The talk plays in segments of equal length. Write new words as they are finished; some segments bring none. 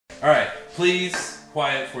All right, please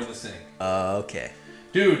quiet for the sync. Okay.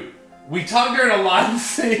 Dude, we talked during a lot of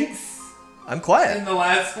things. I'm quiet. In the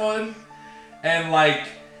last one, and like,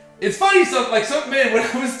 it's funny. So man, when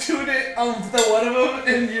I was doing it on the one of them,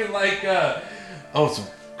 and you're like, oh, some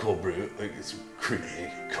cold brew, like some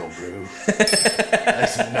creamy cold brew,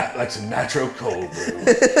 like some nitro cold brew, and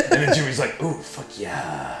then Jimmy's like, ooh, fuck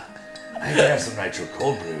yeah. I can have some nitro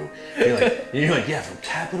cold brew. You're like, yeah, from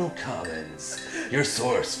Capital Commons, your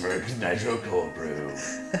source for nitro cold brew.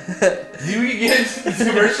 Do you get these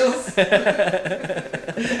commercials?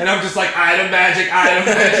 And I'm just like, item magic, item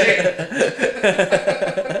magic.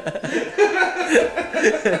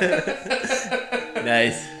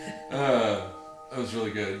 Nice. That was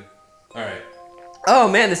really good. All right. Oh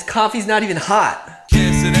man, this coffee's not even hot.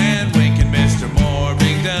 Kissing and winking, Mr.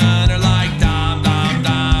 Mornington are like dom dom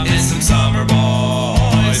dom. It's some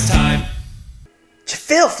Summerboys time.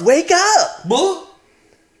 Filth, wake up! Bull?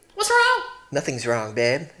 What's wrong? Nothing's wrong,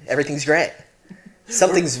 babe. Everything's great.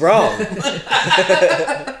 Something's wrong.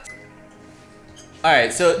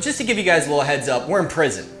 Alright, so just to give you guys a little heads up, we're in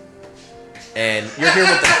prison. And you're here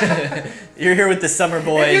with the you're here with the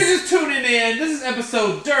Summerboys. If you're just tuning in, this is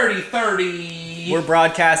episode Dirty 30. We're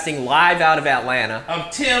broadcasting live out of Atlanta. Of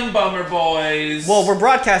Tim Bummer Boys. Well, we're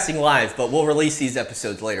broadcasting live, but we'll release these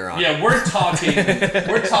episodes later on. Yeah, we're talking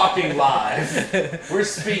live. We're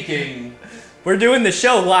speaking. We're doing the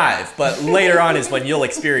show live, but later on is when you'll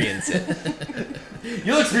experience it.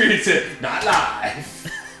 You'll experience it, not live.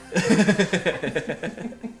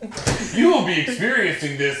 You will be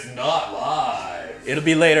experiencing this not live. It'll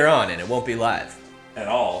be later on, and it won't be live. At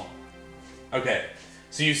all. Okay,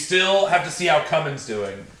 so you still have to see how Cummins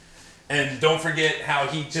doing. And don't forget how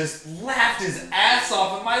he just laughed his ass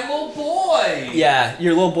off at my little boy. Yeah,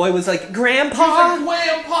 your little boy was like, Grandpa? He was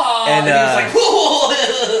like, Grandpa! And he was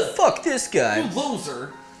like, fuck this guy. You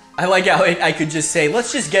loser. I like how I could just say,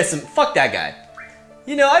 let's just get some, fuck that guy.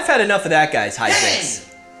 You know, I've had enough of that guy's hijinks.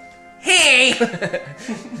 Hey!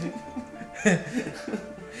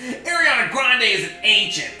 Ariana Grande is an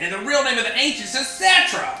ancient, and the real name of the ancient is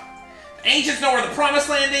Cetra. Ancients know where the promised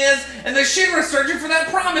land is, and the Shinra searching for that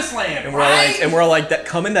promised land, and right? We're all like, that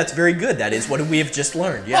coming, that's very good. That is what we have just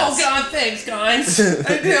learned, yes. Oh god, thanks guys.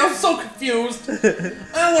 I'm so confused.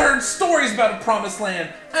 I learned stories about a promised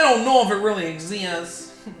land. I don't know if it really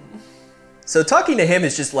exists. So talking to him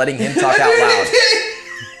is just letting him talk out loud.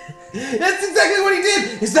 That's exactly what he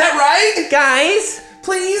did. Is that right? Guys?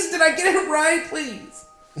 Please, did I get it right? Please.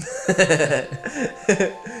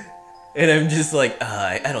 And I'm just like,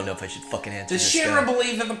 I don't know if I should fucking answer this guy. The Shinra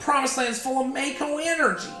believe that the promised land is full of Mako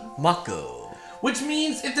energy. Mako. Which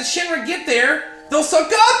means if the Shinra get there, they'll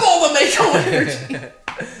suck up all the Mako energy.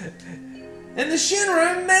 And the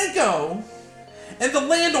Shinra and Mako. And the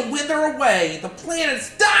land will wither away. The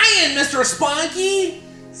planet's dying, Mr. Spunky.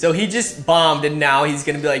 So he just bombed, and now he's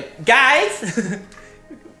gonna be like, guys,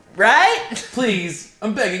 right? Please,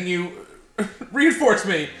 I'm begging you, reinforce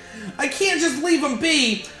me. I can't just leave them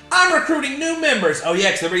be. I'm recruiting new members. Oh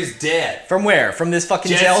yeah, because everybody's dead. From where? From this fucking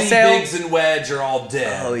Jesse, jail cell? Biggs, and Wedge are all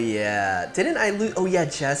dead. Oh yeah. Didn't I lose? Oh yeah,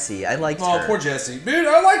 Jesse. I liked her. Oh, poor Jesse. Dude,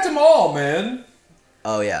 I liked them all, man.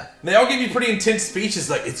 Oh yeah. They all give you pretty intense speeches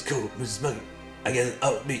like, it's cool, Mrs. Muggy. I guess,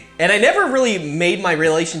 me. And I never really made my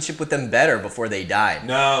relationship with them better before they died.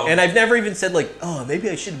 No. And I've never even said like, oh, maybe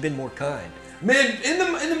I should have been more kind. Man, in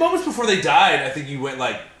the moments before they died, I think you went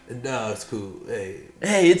like, no, it's cool. Hey,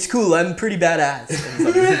 it's cool. I'm pretty badass.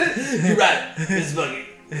 You're right, Mrs. Muggy.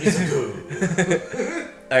 He's cool.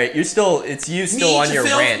 All right, it's you still on your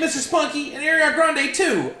rant. Mr. Spunky, and Ariana Grande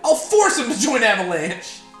too. I'll force him to join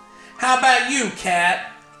Avalanche. How about you,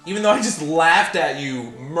 Cat? Even though I just laughed at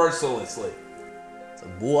you mercilessly.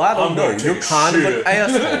 Well, I don't know. You're kind of an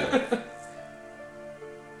asshole.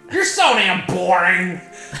 You're so damn boring.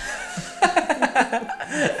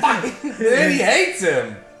 Man, he hates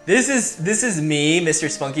him. This is me, Mr.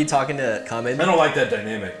 Spunky, talking to Cummins. I don't like that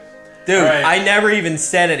dynamic. Dude, right. I never even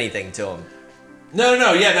said anything to him. No,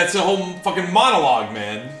 yeah, that's a whole fucking monologue,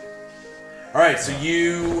 man. Alright, so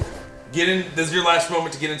you get in, this is your last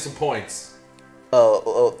moment to get in some points.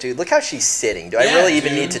 Oh, dude, look how she's sitting. Do I really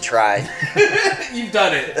even need to try? You've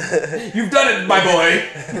done it. You've done it, my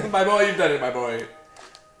boy. My boy, you've done it, my boy.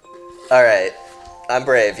 Alright. I'm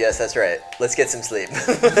brave. Yes, that's right. Let's get some sleep.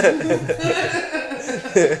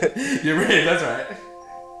 You're brave, that's right.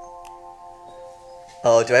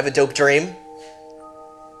 Oh, do I have a dope dream?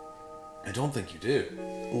 I don't think you do.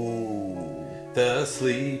 Ooh. The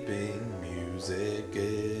sleeping music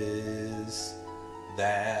is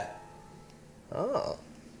that. Oh.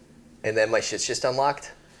 And then my shit's just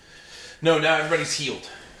unlocked? No, now everybody's healed.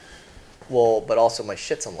 Well, but also my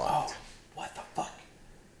shit's unlocked. Oh, what the fuck?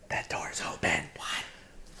 That door's open. What?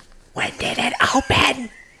 When did it open?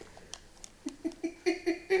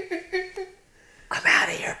 I'm out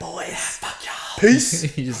of here, boys. Yeah, fuck y'all.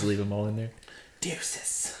 Peace. You just leave them all in there.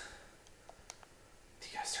 Deuces. You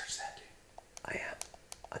gotta search that, dude. I am.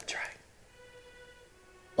 I'm trying.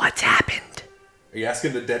 What's happened? Are you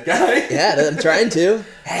asking the dead guy? Yeah, I'm trying to.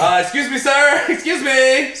 Hey. Excuse me, sir. Excuse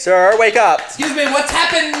me. Sir, wake up. Excuse me, what's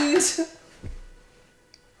happened?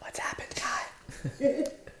 What's happened, guy?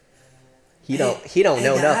 He don't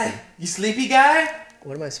know guy. nothing. You sleepy guy?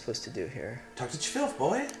 What am I supposed to do here? Talk to Chfilf,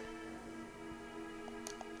 boy.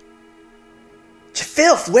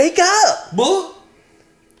 Filth, wake up! Bull?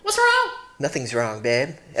 What's wrong? Nothing's wrong,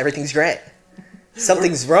 babe. Everything's great.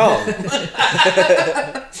 Something's wrong.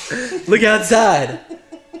 Look outside.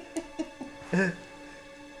 And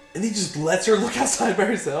he just lets her look outside by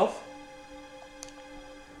herself?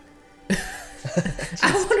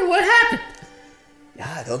 I wonder what happened.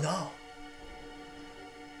 Yeah, I don't know.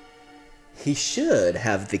 He should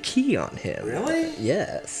have the key on him. Really?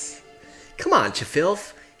 Yes. Come on,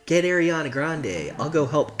 Chafilf. Get Ariana Grande. I'll go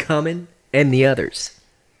help Keenan and the others.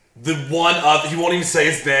 The one other, he won't even say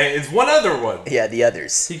his name. It's one other one. Yeah, the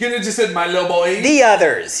others. He could have just said, my little boy. The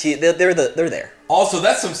others. They're there. Also,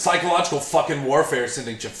 that's some psychological fucking warfare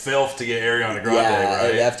sending Chfilf to get Ariana Grande, Yeah,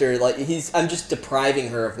 right? after I'm just depriving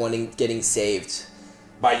her of getting saved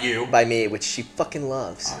By you. by me, which she fucking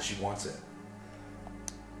loves. Oh, she wants it.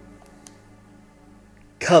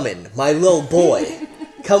 Keenan, my little boy,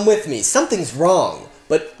 come with me. Something's wrong,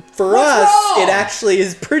 but for What's us, wrong? it actually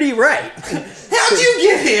is pretty right. How'd you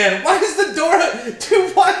get in? Why is the door...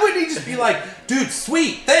 Dude, why wouldn't he just be like, dude,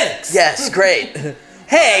 sweet, thanks. Yes, great.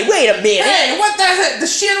 Hey, wait a minute. Hey, what the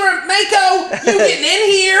Shinra Mako? You getting in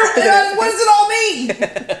here? What does it all mean?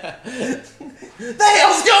 The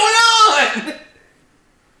hell's going on?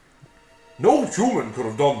 No human could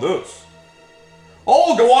have done this.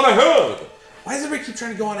 I'll go on ahead. Why does everybody keep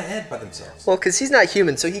trying to go on ahead by themselves? Well, because he's not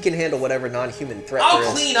human, so he can handle whatever non-human threat I'll there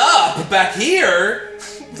is. clean up back here.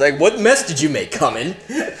 It's like, what mess did you make, Keenan?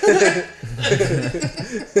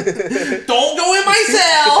 Don't go in my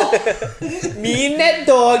cell. Me and that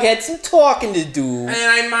dog had some talking to do. And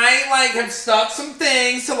I might, like, have stuck some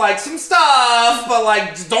things to, like, some stuff, but, like,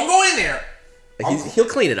 just don't go in there. He'll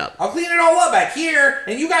clean it up. I'll clean it all up back here,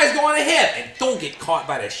 and you guys go on ahead. And don't get caught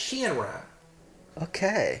by the Shinra.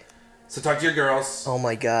 Okay. So talk to your girls. Oh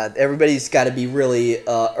my god. Everybody's got to be really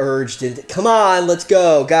urged into... Come on, let's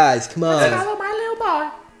go, guys. Come on. Follow my little boy.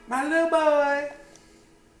 My little boy.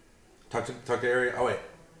 Talk to Ari. Oh, wait.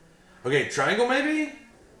 Okay, triangle, maybe?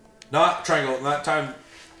 Not triangle, not time.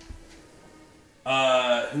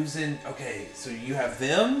 Who's in... Okay, so you have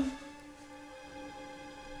them?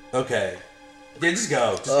 Okay. Yeah, just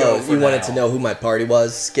go. Just go for you now. wanted to know who my party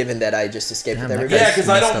was, given that I just escaped with Damn, that everybody? Yeah, because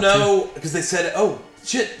I messed don't up, know... Because they said, oh,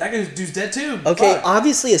 shit, that dude's dead too. Okay, Fuck.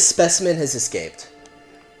 obviously a specimen has escaped.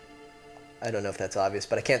 I don't know if that's obvious,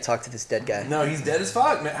 but I can't talk to this dead guy. No, he's dead as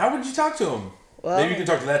fuck, man. How would you talk to him? Well, Maybe you can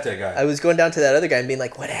talk to that dead guy. I was going down to that other guy and being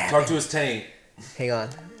like, what happened? Talk to his taint. Hang on.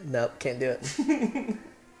 Nope, can't do it.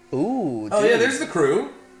 Ooh, dude. Oh, yeah, there's the crew.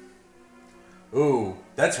 Ooh,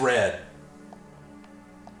 that's red.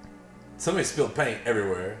 Somebody spilled paint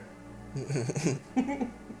everywhere.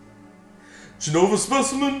 Genova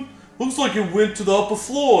specimen? Looks like it went to the upper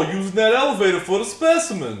floor using that elevator for the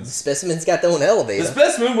specimens. Specimen's got their own elevator. The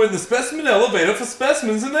specimen went in the specimen elevator for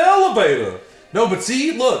specimens in the elevator. No, but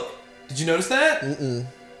see, look. Did you notice that? Mm-mm.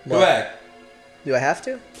 Go back. Do I have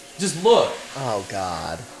to? Just look. Oh,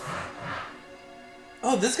 God.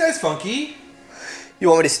 Oh, this guy's funky. You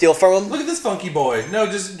want me to steal from him? Look at this funky boy. No,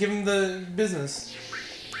 just give him the business.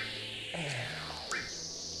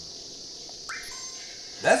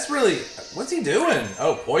 That's really... What's he doing?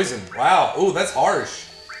 Oh, poison. Wow. Ooh, that's harsh.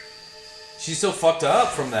 She's so fucked up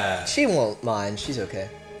from that. She won't mind. She's okay.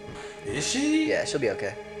 Is she? Yeah, she'll be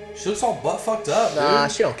okay. She looks all butt fucked up, Nah,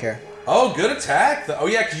 dude. she don't care. Oh, good attack. Oh,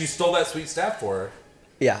 yeah, because you stole that sweet staff for her.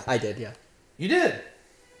 Yeah, I did, yeah. You did.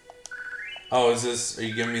 Oh, is this... Are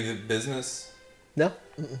you giving me the business? No?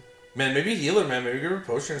 Mm-mm. Man, maybe heal her, man. Maybe give her a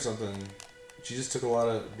potion or something. She just took a lot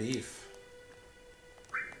of beef.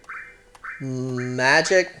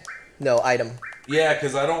 Magic? No, item. Yeah,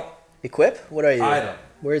 because I don't... Equip? What are you? Item.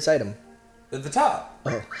 Where's item? At the top.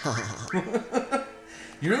 Oh,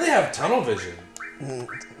 You really have tunnel vision.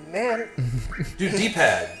 man. Dude,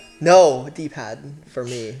 D-pad. No, D-pad for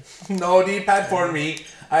me. No D-pad for me.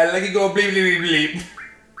 I like it go bleep bleep bleep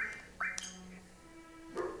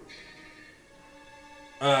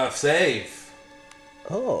bleep. Save.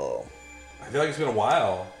 Oh. I feel like it's been a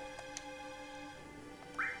while.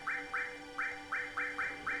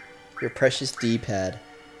 Your precious D-pad.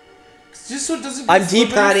 Just so it doesn't. I'm slip and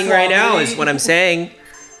D-padding right now, floppy. is what I'm saying.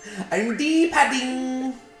 I'm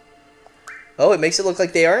D-padding. Oh, it makes it look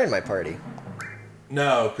like they are in my party.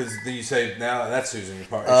 No, because you say now that's who's in your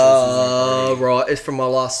party. Raw. It's from my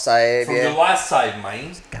last save. From Yeah. your last side,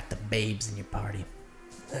 mine. Got the babes in your party.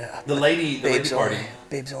 The lady Babes party. only.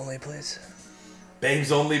 Babes only, please.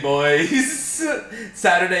 Babes only, boys.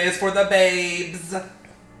 Saturday is for the babes.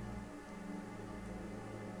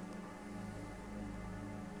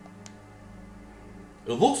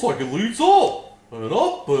 It looks like it leads up and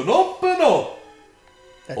up and up and up.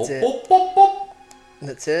 That's Up, it. up, up, up.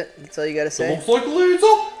 That's it. That's all you gotta It say. looks like it leads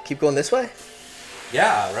up. Keep going this way.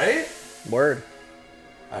 Yeah, right? Word.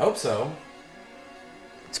 I hope so.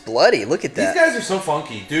 It's bloody. Look at These that. guys are so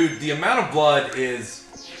funky. Dude, the amount of blood is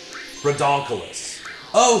redonkulous.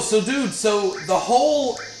 Oh, so dude, so the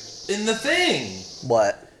hole in the thing.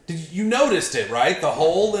 What? You noticed it, right? The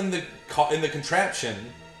hole in the contraption.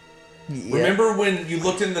 Yeah. Remember when you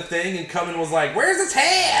looked in the thing and Cummin was like, "Where's his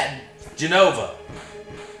head?" Genova.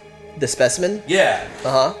 The specimen? Yeah.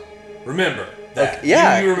 Uh huh. Remember that? Okay,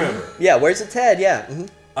 yeah. You remember? Yeah. Where's its head? Yeah.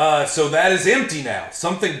 Mm-hmm. So that is empty now.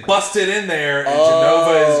 Something busted in there, and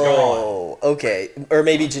Genova is gone. Oh, okay. Or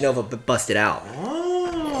maybe Genova busted out.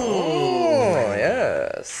 Oh,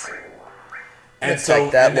 yes. And Looks so,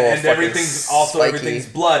 like that and little fucking everything's also spiky. everything's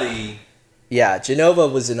bloody. Yeah, Genova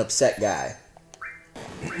was an upset guy.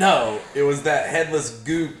 No, it was that headless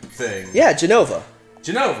goop thing. Yeah, Genova.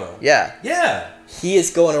 Genova. Yeah. Yeah. He is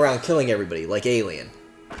going around killing everybody like Alien.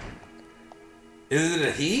 Is it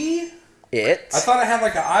a he? It. I thought it had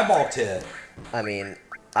like an eyeball tit. I mean,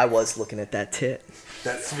 I was looking at that tit.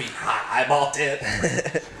 That sweet hot eyeball tit.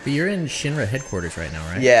 But you're in Shinra headquarters right now,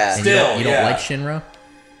 right? Yeah. And Still, you don't yeah. like Shinra?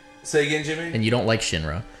 Say again, Jimmy? And you don't like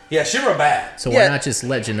Shinra. Yeah, Shimmer bad. So Yeah. why not just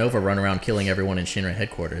let Genova run around killing everyone in Shinra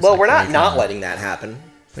headquarters? Well, Like, we're why are not you not trying to- letting that happen.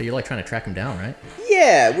 But you're like trying to track him down, right?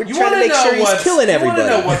 Yeah, we're You trying to wanna make know sure he's what's- killing everybody. You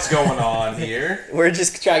want to know what's going on here? We're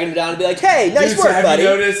just tracking him down and be like, hey, nice Dude, work, so have buddy. you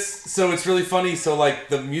noticed? So it's really funny. So like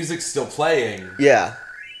the music's still playing, Yeah,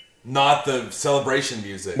 not the celebration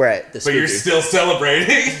music. right. The But you're spooky. still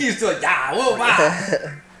celebrating. You're still like, yeah, whoa,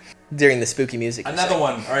 wow. During the spooky music. you Another say.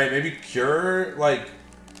 one. All right, maybe cure. Like,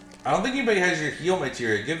 I don't think anybody has your heal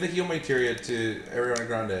materia. Give the heal materia to Ariana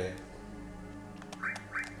Grande.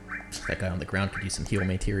 That guy on the ground could use some heal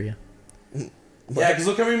materia. Yeah, because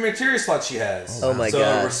look how many materia slots she has. Oh my so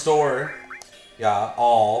God. restore. Yeah,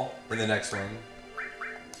 all in the next one.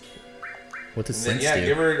 What does And then, sense yeah, do?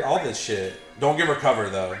 give her all this shit. Don't give her cover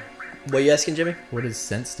though. What are you asking, Jimmy? What does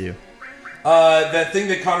sense do? That thing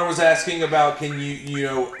that Connor was asking about, can you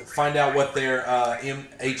know find out what their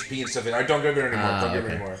HP and stuff is? All right, don't give her anymore. Don't give her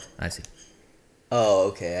anymore. I see. Oh,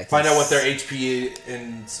 okay. I can Find out what their HP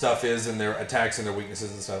and stuff is, and their attacks and their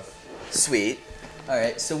weaknesses and stuff. Sweet. All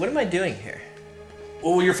right. So what am I doing here?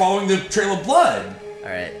 Well, you're following the trail of blood, All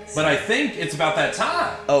right. but I think it's about that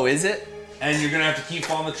time, Oh, is it? and you're gonna have to keep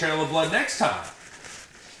following the trail of blood next time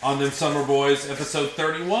on them Summerboys episode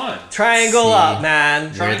 31. Triangle See. up, man.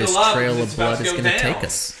 Where Triangle this up, trail it's of about blood to is go going to down. take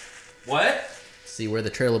us. What? See where the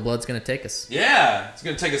trail of blood's going to take us. Yeah, it's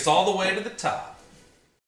gonna take us all the way to the top.